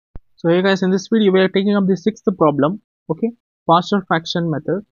So hey guys, in this video we are taking up the sixth problem. Okay, partial fraction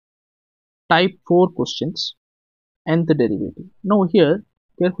method, type 4 questions, nth derivative. Now here,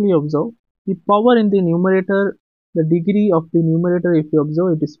 carefully observe the power in the numerator. The degree of the numerator, if you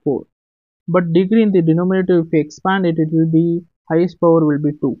observe, it is 4. But degree in the denominator, if you expand it, it will be highest power will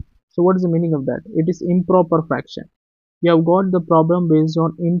be 2. So what is the meaning of that? It is improper fraction. You have got the problem based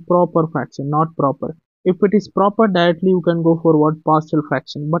on improper fraction, not proper. If it is proper, directly you can go for what? Partial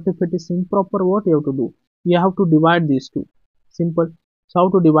fraction. But if it is improper, what you have to do? You have to divide these two. Simple. So how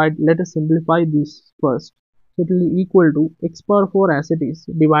to divide? Let us simplify this first. So it will be equal to x power 4 as it is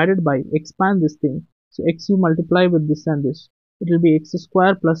divided by, expand this thing. So x you multiply with this and this. It will be x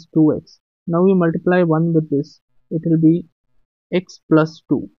square plus 2x. Now you multiply 1 with this. It will be x plus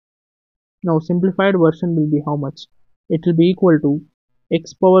 2. Now simplified version will be how much? It will be equal to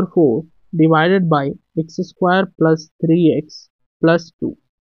x power 4 divided by x square plus 3x plus 2.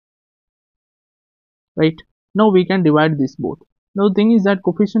 Right? Now we can divide this both. Now the thing is that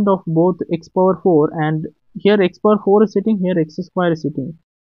coefficient of both x power 4 and here x power 4 is sitting, here x square is sitting.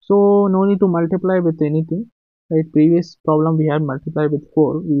 So no need to multiply with anything. Right? Previous problem we had multiplied with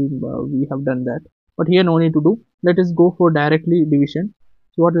 4. We have done that. But here no need to do. Let us go for directly division.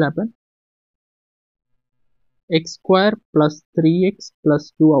 So what will happen? X square plus 3x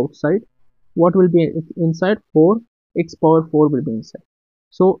plus 2 outside. What will be inside? 4. X power 4 will be inside.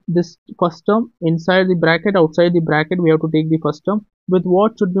 So this first term inside the bracket, outside the bracket, we have to take the first term. With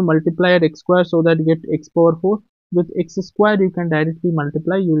what should be multiplied x square so that you get x power 4. With x square you can directly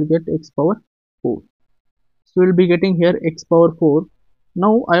multiply, you will get x power 4. So we will be getting here x power 4.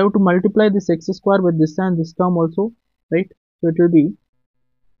 Now I have to multiply this x square with this and this term also, right? So it will be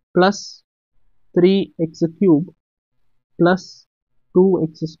plus 3x cube plus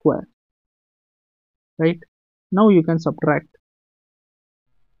 2x square, right? Now you can subtract,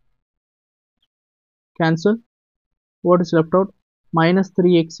 cancel. What is left out? Minus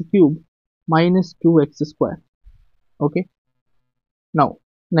 3x cube minus 2x square. Okay, now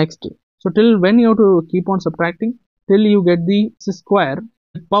next, so till when you have to keep on subtracting? Till you get the x square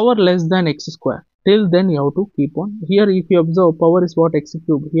with power less than x square. Till then you have to keep on. Here if you observe, power is what? X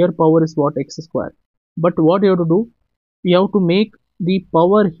cube. Here power is what? X square. But what you have to do? You have to make the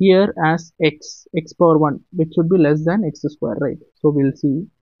power here as x power 1, which should be less than x square, right? So we'll see.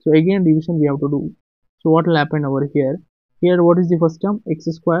 So again division we have to do. So what will happen over here? Here what is the first term? X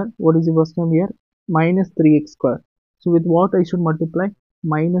square. What is the first term here? Minus 3x square. So with what I should multiply?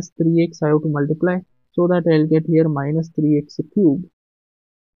 Minus 3x I have to multiply, so that I'll get here minus 3x cube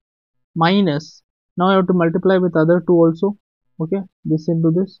minus, now I have to multiply with other two also. Okay, this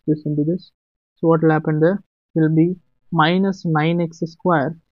into this, this into this. So what will happen there? Will be minus 9x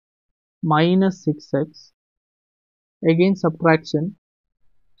square minus 6x. Again subtraction.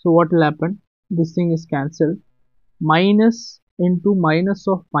 So what will happen? This thing is cancelled. Minus into minus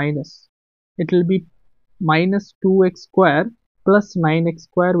of minus. It will be minus 2x square plus 9x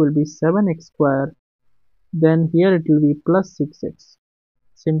square will be 7x square. Then here it will be plus 6x.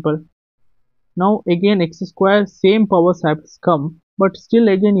 Simple. Now again x square, same powers have come, but still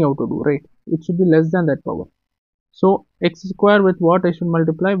again you have to do, right? It should be less than that power. So x square with what I should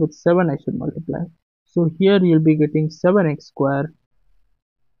multiply? With 7 I should multiply. So here you will be getting 7x square.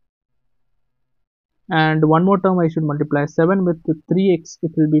 And one more term I should multiply. 7 with 3x,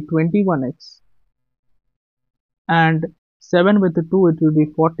 it will be 21x. And 7 with 2, it will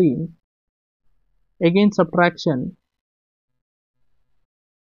be 14. Again subtraction.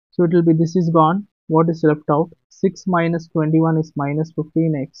 So it will be, this is gone. What is left out? 6 minus 21 is minus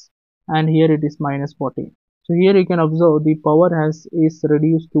 15x. And here it is minus 14. So here you can observe the power is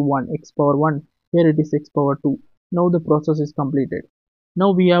reduced to 1, x power 1. Here it is x power 2. Now the process is completed.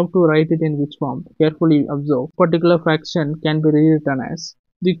 Now we have to write it in which form? Carefully observe. Particular fraction can be rewritten as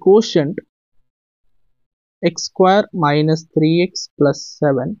the quotient x square minus 3x plus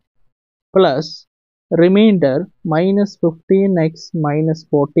 7 plus remainder minus 15x minus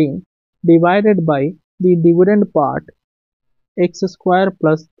 14 divided by the dividend part x square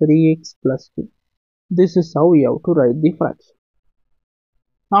plus 3x plus 2. This is how we have to write the fraction.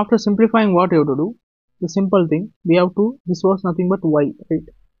 After simplifying, what you have to do? The simple thing, we have to, this was nothing but y, right?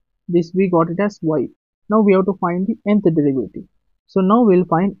 This we got it as y. Now we have to find the nth derivative. So now we'll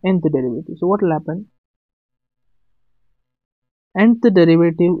find nth derivative. So what will happen? Nth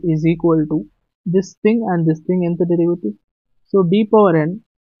derivative is equal to this thing and this thing, nth derivative. So d power n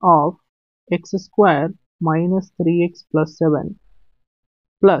of x square minus 3x plus 7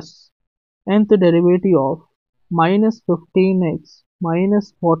 plus nth derivative of minus 15x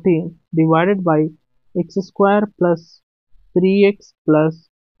minus 14 divided by x square plus 3x plus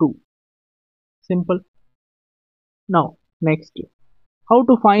 2. Simple. Now, next, how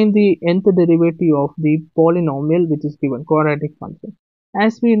to find the nth derivative of the polynomial which is given, quadratic function.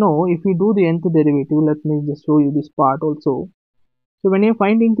 As we know, if we do the nth derivative, let me just show you this part also. So when you're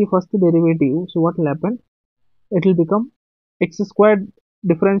finding the first derivative, so what will happen? It will become x squared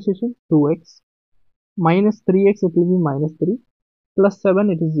differentiation 2x minus 3x, it will be minus 3 plus 7,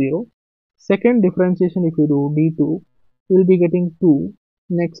 it is 0. Second differentiation, if you do d2, you will be getting 2.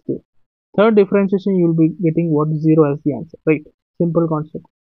 Next, third differentiation, you will be getting what? 0 as the answer, right? Simple concept.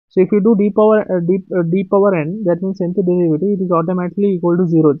 So if you do d power n, that means nth derivative, it is automatically equal to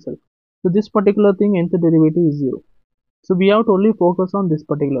 0 itself. So this particular thing, nth derivative is 0. So we have to only focus on this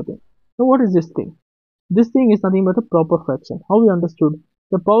particular thing. So what is this thing? This thing is nothing but a proper fraction. How we understood?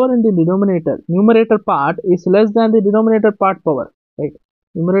 The power in the numerator part is less than the denominator part power, right?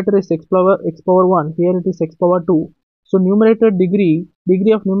 Numerator is x power 1, here it is x power 2. So numerator degree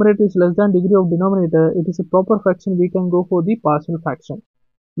of numerator is less than degree of denominator. It is a proper fraction. We can go for the partial fraction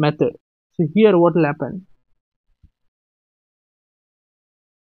method. So here what will happen?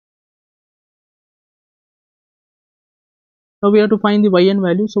 Now we have to find the yn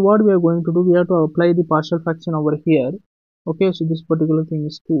value. So what we are going to do, we have to apply the partial fraction over here. Okay, so this particular thing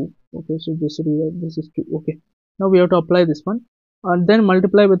is 2. Okay, so this is 2. Okay, now we have to apply this one and then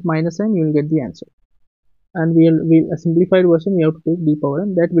multiply with minus n, you will get the answer. And a simplified version, we have to take d power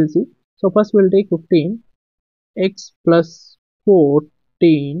n, that we'll see. So first we'll take 15 x plus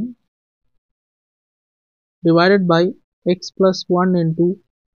 14 divided by x plus 1 into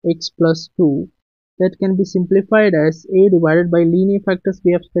x plus 2. That can be simplified as a divided by linear factors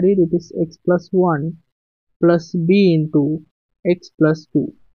we have studied. It is x plus 1 plus b into x plus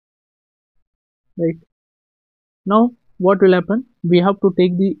 2, right? Now what will happen? We have to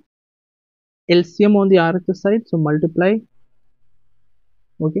take the LCM on the RHS side, so multiply.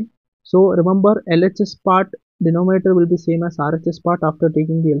 Okay, so remember LHS part denominator will be same as RHS part after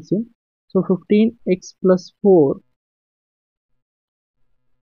taking the LCM. So 15x plus 4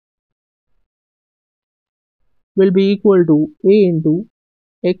 will be equal to a into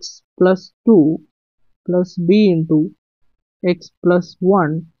x plus 2 plus b into x plus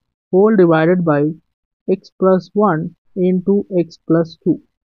 1 whole divided by x plus 1 into x plus 2.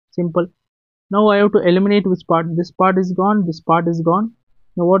 Simple. Now I have to eliminate which part. This part is gone, this part is gone.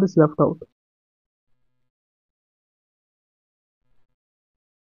 Now what is left out?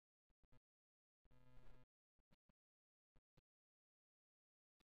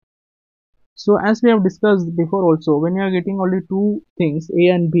 So as we have discussed before also, when you are getting only two things, a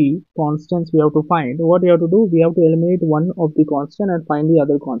and b constants, we have to find. What we have to do? We have to eliminate one of the constant and find the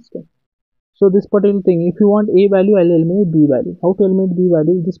other constant. So this particular thing, if you want a value, I'll eliminate b value. How to eliminate b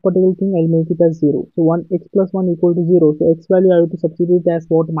value? This particular thing, I'll make it as 0. So 1 x plus 1 equal to 0. So x value I have to substitute as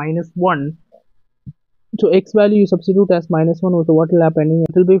what? Minus 1. So x value you substitute as minus 1. So what will happen?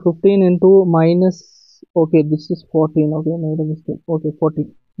 It will be 15 into minus, okay, this is 14. Okay, made a mistake. Okay,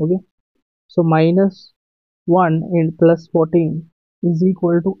 14. Okay. So minus 1 and plus 14 is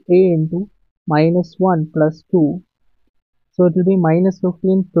equal to a into minus 1 plus 2. So it will be minus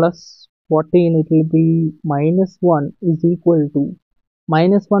 15 plus 14. It will be minus 1 is equal to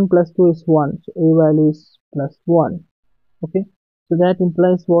minus 1 plus 2 is 1. So a value is plus 1. Okay. So that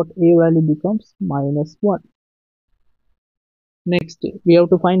implies what? A value becomes minus 1. Next, we have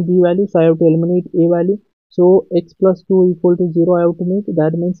to find b value. So I have to eliminate a value. So x plus 2 equal to 0 I have to make.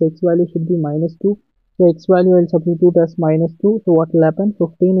 That means x value should be minus 2. So x value I will substitute as minus 2. So what will happen?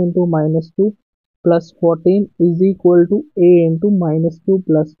 15 into minus 2 plus 14 is equal to a into minus 2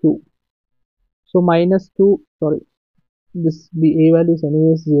 plus 2. So minus 2, sorry, this b a value is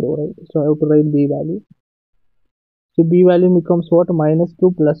anyways 0, right? So I have to write b value. So b value becomes what? Minus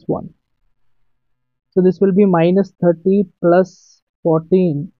 2 plus 1. So this will be minus 30 plus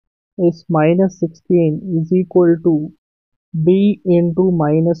 14 is minus 16 is equal to b into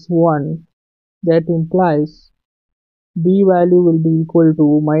minus 1. That implies b value will be equal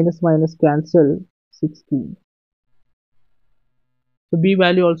to minus minus cancel 16. So b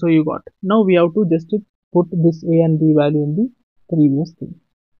value also you got. Now we have to just put this a and b value in the previous thing.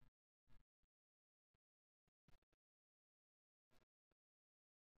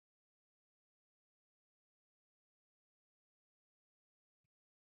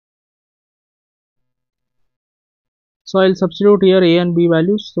 So I'll substitute here a and b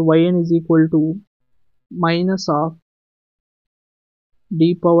values. So yn is equal to minus of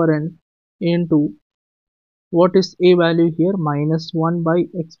d power n into what is a value here? Minus 1 by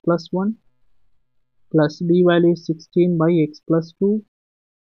x plus 1 plus b value is 16 by x plus 2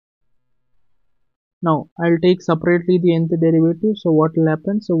 Now I'll take separately the nth derivative. So what will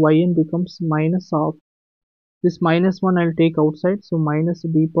happen? So yn becomes minus of this minus 1 I'll take outside. So minus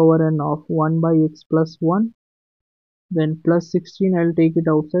d power n of 1 by x plus 1. Then plus 16 I'll take it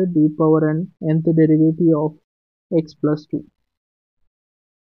outside, d power n nth derivative of x plus 2.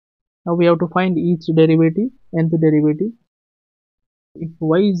 Now we have to find each derivative, nth derivative. If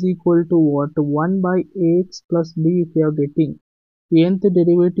y is equal to what? 1 by ax plus b, if we are getting, the nth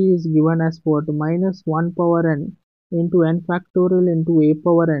derivative is given as what? Minus 1 power n into n factorial into a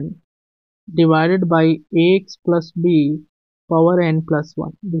power n divided by ax plus b power n plus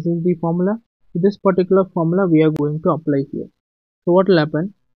 1. This is the formula. So this particular formula we are going to apply here. So what will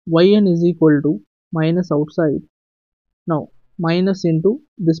happen? Yn is equal to minus outside. Now minus into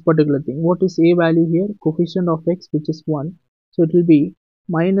this particular thing. What is a value here? Coefficient of x, which is 1. So it will be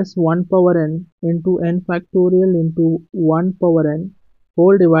minus 1 power n into n factorial into 1 power n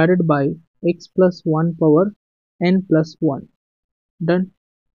whole divided by x plus 1 power n plus 1. Done.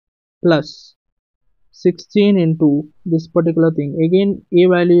 Plus 16 into this particular thing. Again a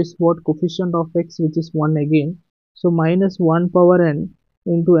value is what? Coefficient of x, which is 1 again. So minus 1 power n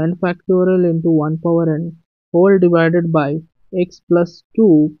into n factorial into 1 power n whole divided by x plus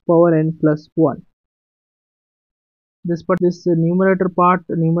 2 power n plus 1. This numerator part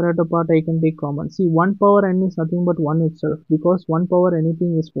I can take common. See, 1 power n is nothing but 1 itself, because 1 power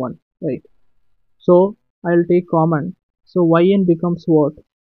anything is 1, right? So I'll take common. So yn becomes what?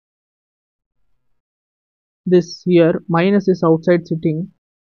 This here minus is outside sitting.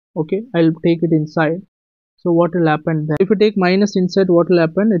 Okay, I'll take it inside. So what will happen then? If you take minus inside, what will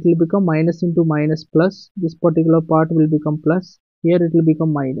happen? It will become minus into minus plus. This particular part will become plus. Here it will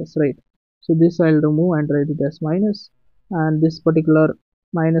become minus, right? So this I'll remove and write it as minus, and this particular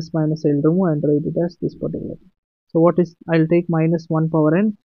minus I'll remove and write it as this particular. So what is, I'll take minus 1 power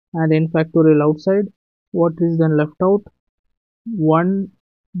n and n factorial outside. What is then left out? 1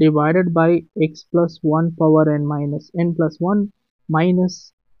 divided by x plus 1 power n minus n plus 1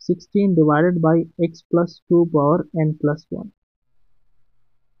 minus 16 divided by x plus 2 power n plus 1.